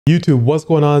YouTube, what's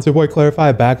going on? It's your boy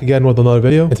Clarify back again with another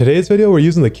video. In today's video, we're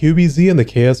using the QBZ and the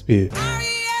KSP.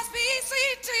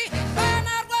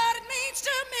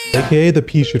 AKA the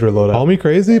pea shooter loadout. Call me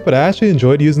crazy, but I actually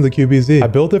enjoyed using the QBZ. I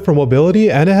built it for mobility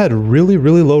and it had really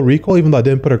low recoil even though I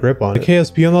didn't put a grip on it. The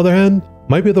KSP on the other hand,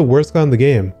 might be the worst gun in the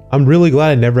game. I'm really glad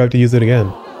I never have to use it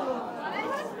again.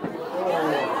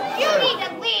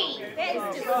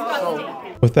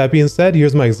 With that being said,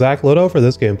 here's my exact loadout for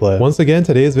this gameplay. Once again,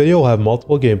 today's video will have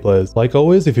multiple gameplays. Like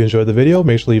always, if you enjoyed the video,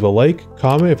 make sure to leave a like,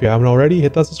 comment if you haven't already,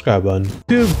 hit that subscribe button.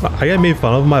 Dude, I get made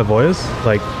fun of my voice,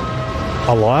 like,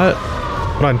 a lot.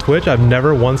 But on Twitch, I've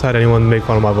never once had anyone make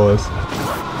fun of my voice.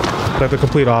 It's like the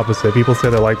complete opposite. People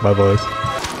say they like my voice.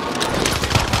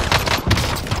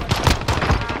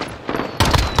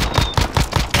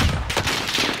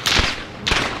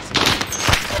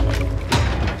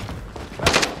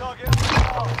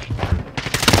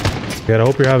 Yeah, I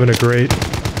hope you're having a great...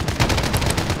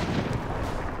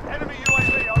 Enemy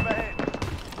UAV overhead.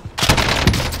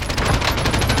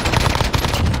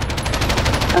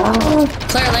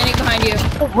 Claire, landing behind you.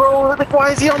 Oh, bro, like,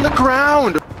 why is he on the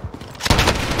ground?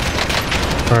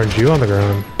 Aren't you on the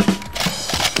ground?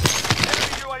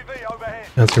 Enemy UAV overhead.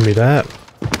 Answer me that.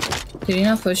 Did he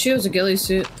not push you? It was a ghillie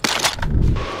suit.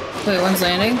 Wait, one's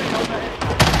landing.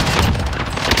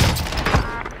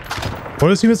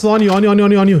 What is he missing on you?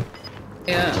 On you.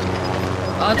 Yeah.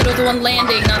 Oh, I thought it was the one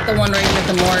landing, not the one right at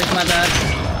the morgue. My bad.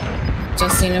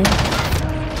 Just seen him.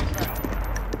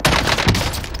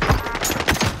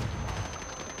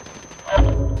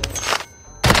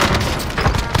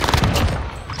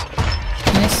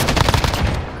 Nice.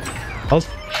 I was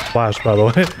flashed, by the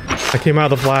way. I came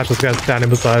out of the flash, this guy's standing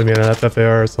beside me in an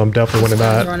FFAR, so I'm definitely winning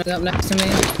that. Running up next to me.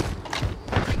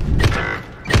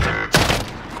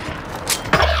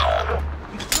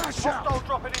 Hostile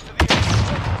dropping into the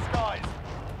skies.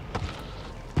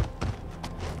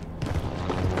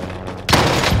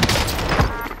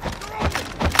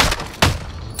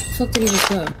 The fuck did he just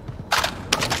go?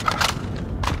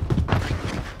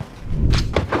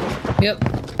 Yep.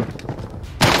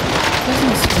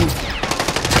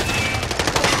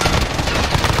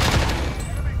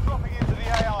 Enemy dropping into the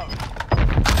AO.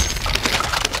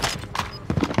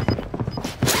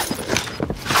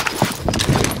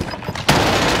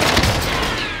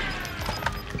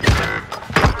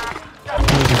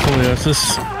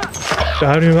 I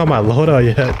haven't even got my loadout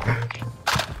yet.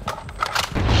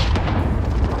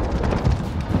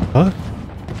 Huh?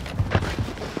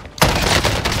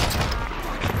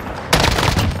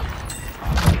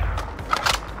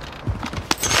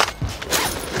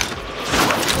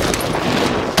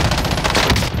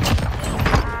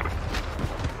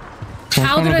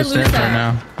 How did I lose that? Right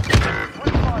now.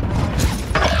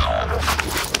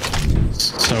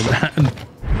 So bad.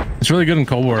 It's really good in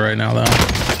Cold War right now, though.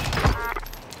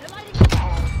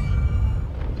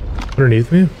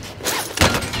 Underneath me?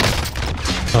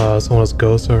 Someone has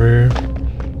ghosts over here.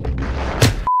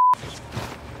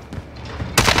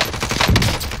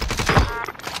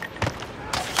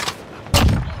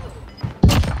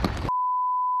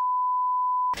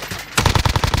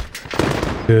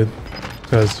 Dude,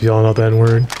 guys yelling out the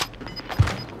N-word.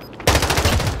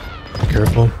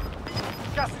 Careful.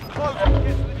 Gas is close. Get to the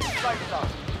new safe zone.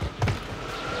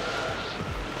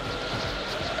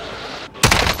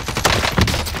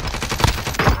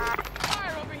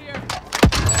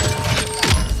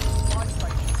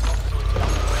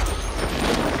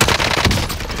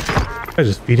 Guys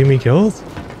just feeding me kills?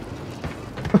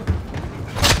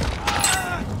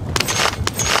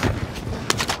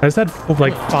 I just had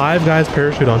like 5 guys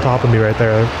parachute on top of me right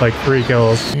there. Like 3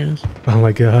 kills. Yes. Oh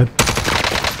my god.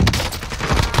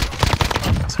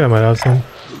 This guy might have some.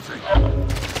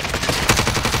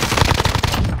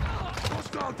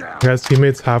 You guys,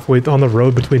 teammates halfway on the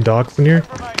road between docks in here.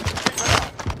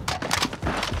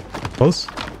 Close.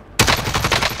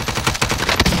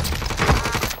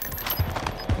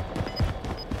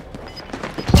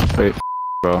 Wait,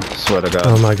 bro, swear to God.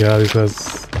 Oh my god, he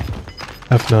says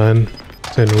F9.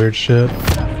 Saying weird shit.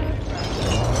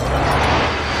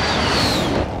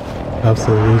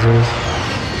 Absolute losers.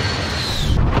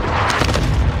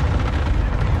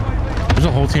 There's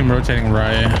a whole team rotating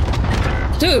right.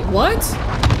 Dude, what?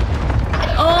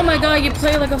 Oh my god, you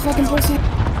play like a fucking pussy.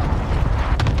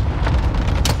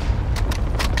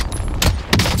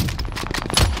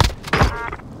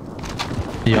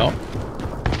 Yup.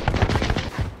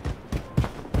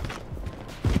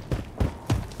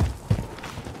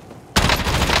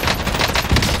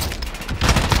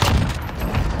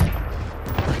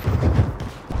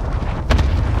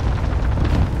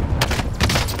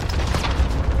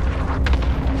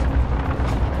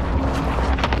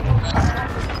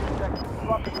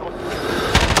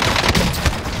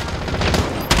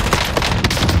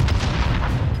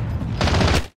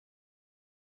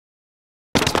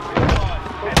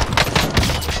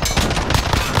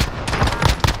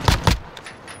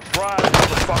 surprise,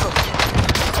 motherfucker.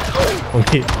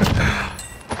 Okay.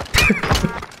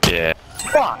 Yeah.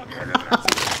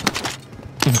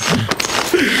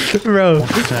 Bro,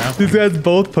 these guys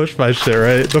both pushed my shit,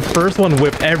 right? The first one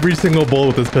whipped every single bullet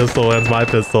with his pistol and my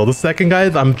pistol. The second guy,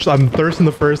 I'm thirsting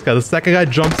the first guy. The second guy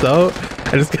jumps out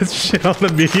and just gets shit on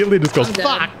immediately. Just goes,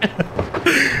 fuck.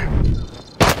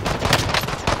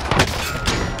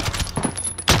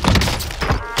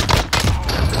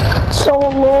 So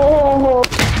low.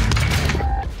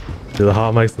 Dude, the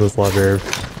hot mics in this lobby are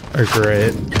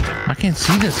great. I can't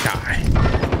see this guy.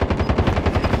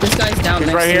 This guy's down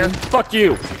next Right to here. me. Fuck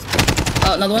you.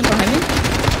 Oh, another one behind me?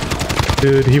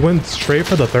 Dude, he went straight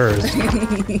for the thirst.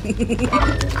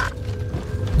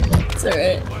 It's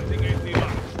alright.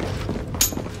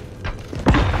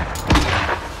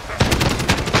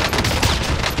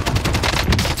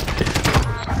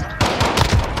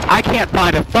 I can't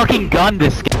find a fucking gun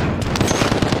this game.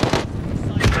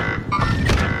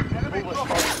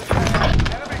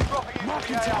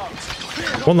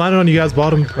 One landed on you guys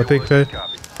bottom, I think. Heard.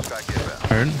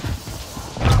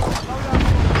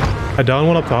 I downed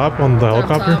one up top on the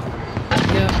helicopter.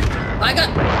 Yeah. I got.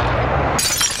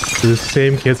 Dude, the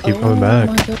same kids keep coming back.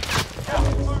 My God.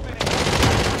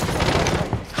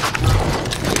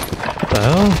 What the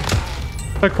hell?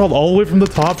 I crawled all the way from the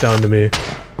top down to me.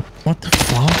 What the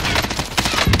fuck?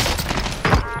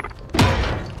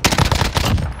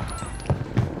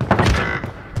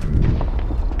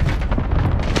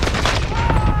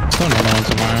 Still another one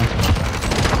somewhere.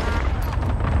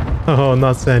 Oh,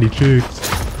 not Sandy Cheeks.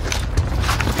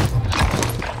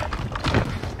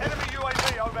 Enemy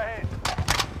UAV overhead.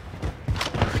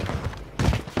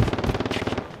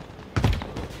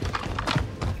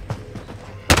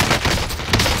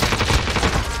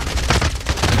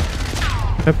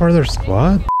 That part of their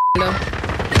squad? No. UAV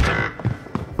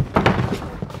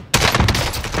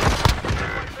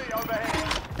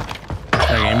overhead.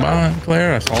 That aimbot,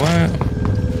 Claire, I saw that.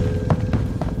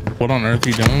 What on earth are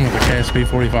you doing with the KSP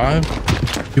 45?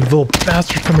 You little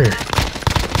bastard, come here.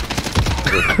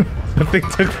 That thing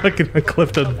took fucking a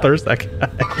clip to thirst that guy.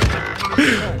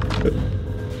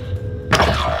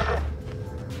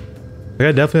 The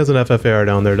guy definitely has an FFAR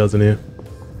down there, doesn't he?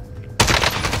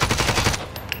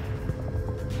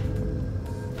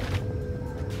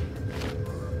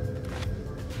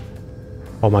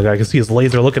 Oh my god, I can see his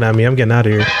laser looking at me. I'm getting out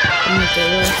of here.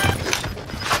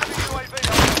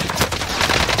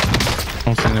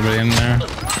 Don't see anybody in there.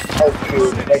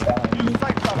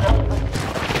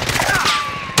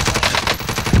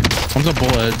 One's a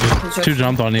bullet. Just two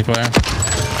jumped on you, Claire.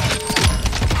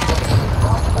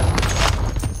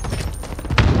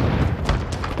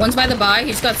 One's by the buy.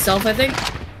 He's got self, I think.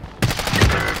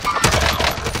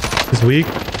 He's weak.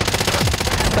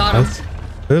 Got him.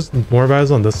 There's more guys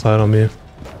on this side on me. You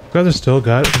guys are still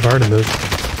guarding this.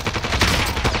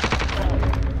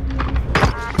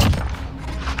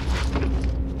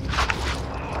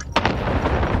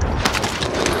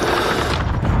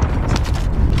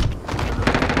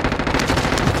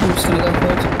 I'm just gonna go for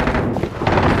it.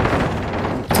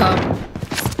 Top.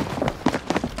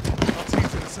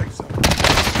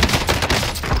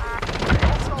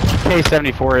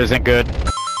 K-74 isn't good.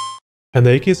 And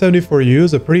the AK-74U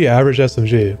is a pretty average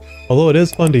SMG, although it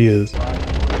is fun to use.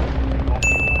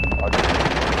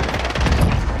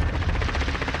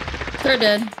 They're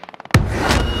dead.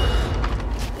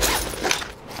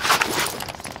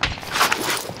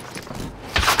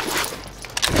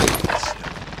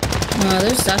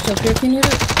 There's Sash up here. Can you hit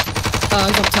it? Oh,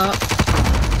 it's up top.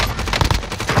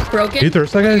 Broken. Can you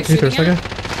thirst that guy? Can you thirst that guy?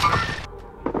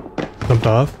 Jumped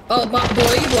off. Oh,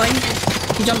 below you, blind.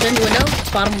 He jumped in the window.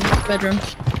 Bottom bedroom.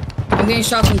 I'm getting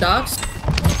shot from docks.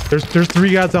 There's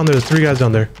 3 guys down there. There's 3 guys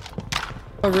down there.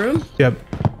 A room? Yep.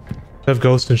 They have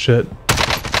ghosts and shit.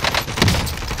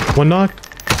 1 knock.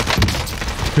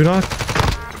 2 knock.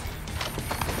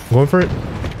 I'm going for it.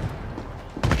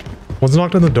 One's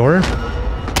knocked on the door.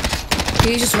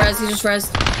 He just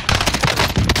rezzed.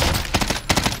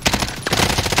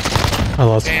 I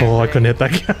lost full. I couldn't hit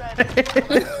that guy.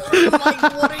 Like,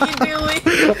 what are you doing?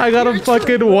 I got him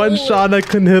fucking one shot and I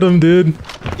couldn't hit him, dude.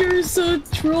 You're so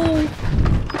troll.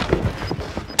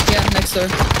 Yeah, next door.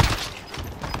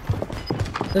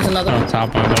 There's another one.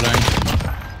 Top one building.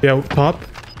 Yeah, top.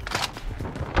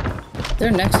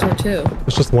 They're next door too.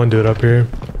 There's just one dude up here.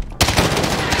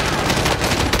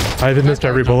 I missed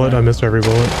every bullet. I missed every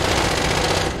bullet.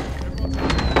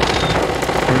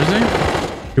 Where is he?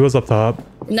 He was up top.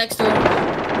 Next door.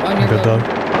 On your Good building. though.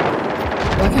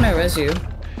 Why can't I res you?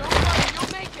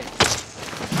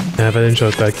 Yeah, if I didn't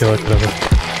choke that kill, I could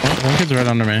have. One kid's right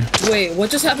under me. Wait,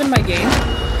 what just happened in my game?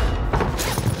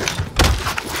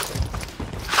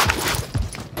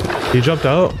 He jumped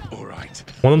out.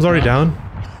 One of them's already down.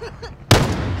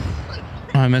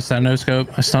 Oh, I missed that no scope.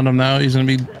 I stunned him now. He's gonna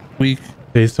be weak.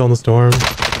 Yeah, he's still in the storm.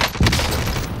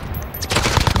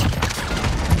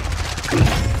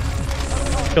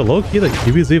 Yo, low key, the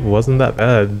QBZ wasn't that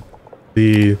bad.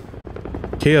 The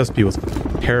KSP was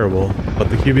terrible, but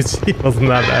the QBZ wasn't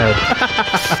that bad.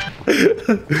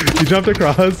 He jumped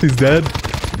across. He's dead.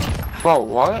 Bro,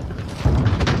 what?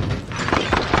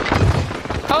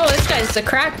 Oh, this guy's the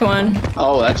cracked one.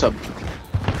 Oh, that's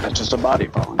just a body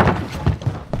falling.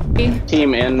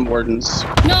 Team in wardens.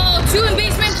 No, 2 in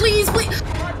basement, please, please.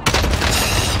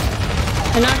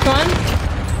 I knocked one.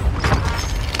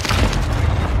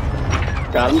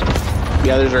 Got him. The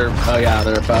others are, oh yeah,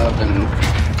 they're above and...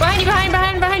 Behind you,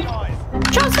 behind.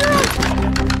 Shots around.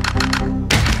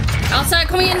 Outside,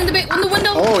 coming in the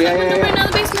window. Oh, yeah, window yeah. right now,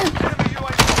 the basement.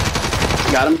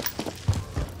 Got him.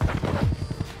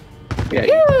 Yeah.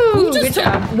 Who just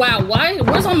took, wow, why?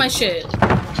 Where's all my shit?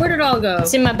 Where'd it all go?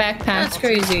 It's in my backpack. That's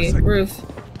crazy. Roof.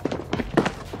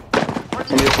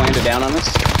 Somebody just landed down on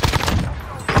us.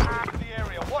 The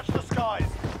area. Watch the skies.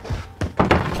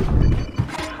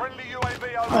 Friendly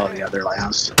UAV Oh, overhead. the other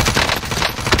last.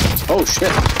 Oh,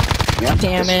 shit. Yeah.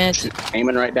 Damn just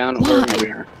aiming right down where we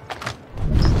are.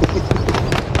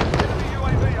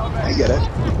 UAV overhead. I get it.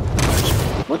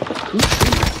 What the? Who's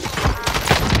shooting at me?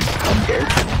 How dare you?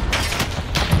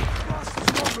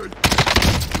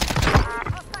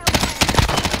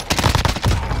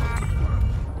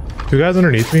 Two guys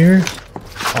underneath me here.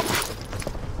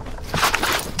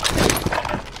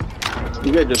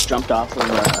 You guys just jumped off of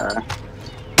the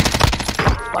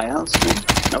lighthouse?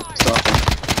 Nope, still up there.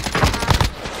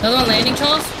 Another one landing,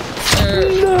 Charles? Or,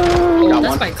 Got oh, that's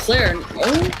one. by Claire.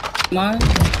 Oh my.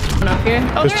 One up here.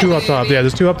 There's 2 up top. Yeah,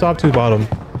 there's 2 up top, 2 bottom.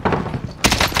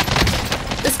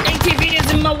 This ATV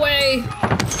is in my way.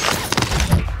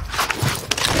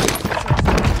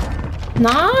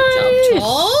 Nice.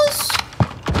 Charles?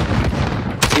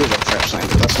 He was a fresh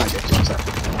lander. Let's not get too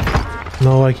upset.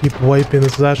 No, I keep wiping.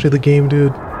 This is actually the game,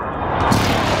 dude.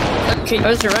 Okay,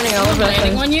 Those are running all over that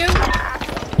landing thing. on you?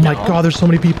 Oh my god, there's so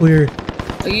many people here.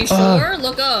 Are you sure?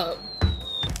 Look up.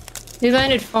 You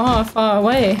landed far, far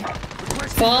away.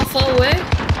 Far away?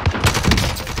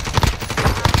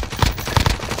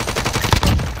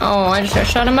 Oh, I just got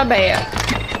shot in my back.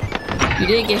 You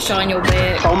did get shot in your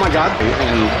back. Oh my god,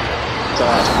 and so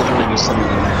I was literally just sitting in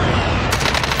there.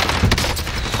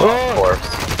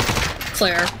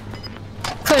 Claire.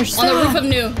 Claire, On the roof of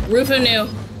new. Roof of new.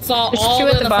 Fall There's all 2 the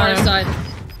way at on the the far bottom. side.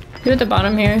 2 at the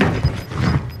bottom here.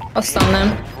 I'll stun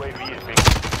them. UAV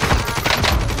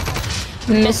is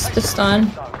Missed the stun.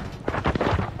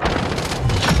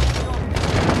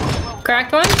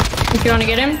 Cracked one. If you want to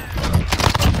get him.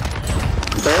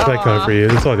 I cover for you.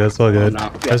 It's all good. It's all good. no. I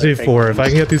Yeah, just need they're 4. fake If I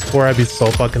can get these 4, I'd be so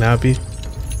fucking happy.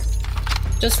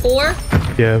 Just 4?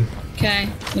 Yeah. Okay.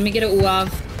 Let me get a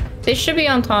UAV. They should be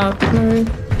on top.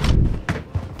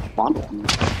 Fondle.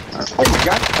 Oh my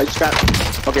god, I just got...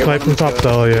 Okay, Snipe from top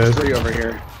cell, yeah. 3 over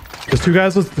here. There's 2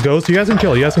 guys with ghosts. You guys can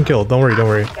kill. You guys can kill. Don't worry. Don't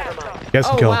worry. You guys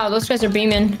can Oh kill. wow, those guys are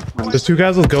beaming. There's 2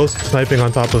 guys with ghosts sniping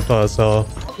on top of so.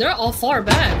 They're all far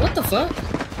back. What the fuck?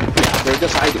 They're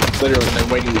just hiding. Literally,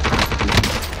 they're waiting.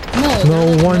 No. No, they're not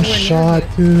 1 nowhere near shot,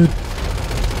 here. dude.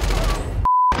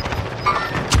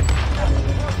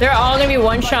 They're all gonna be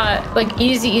 1 shot, like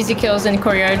easy kills in the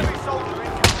courtyard.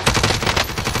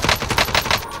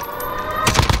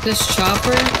 This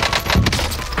chopper.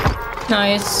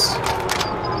 Nice.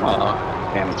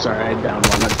 Damn, sorry, I downed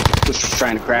one. I just was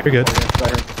trying to crack You're it good. for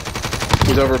you. Better.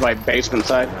 He's over by basement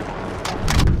side.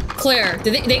 Claire,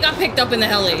 they got picked up in the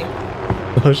heli. No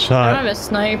I don't shot. have a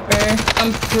sniper.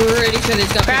 I'm pretty sure they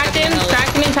just got Cracked picked up him. in the heli.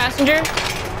 Cracked him in passenger.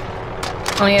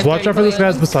 Only has Watch out for 30 this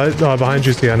guy's beside, behind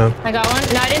you, Sienna. I got one.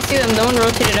 No, I didn't see them. No one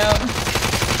rotated out.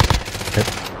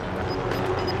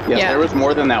 Yes, Yeah. there was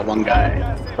more than that one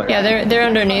guy. Yeah, they're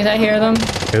underneath. I hear them.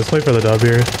 Okay, let's wait for the dub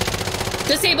here.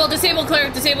 Disable, Claire,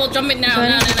 disable, jump it now,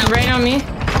 now. Right on me.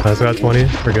 Nice, I got 20.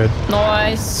 We're good.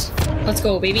 Nice. Let's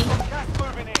go, baby.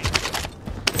 moving in.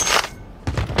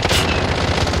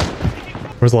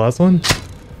 Where's the last one?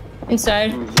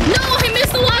 Inside. No, I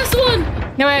missed the last one.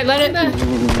 No, wait, let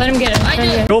him get it. I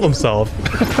did. Killed himself.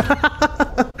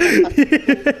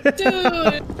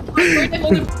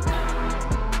 Dude.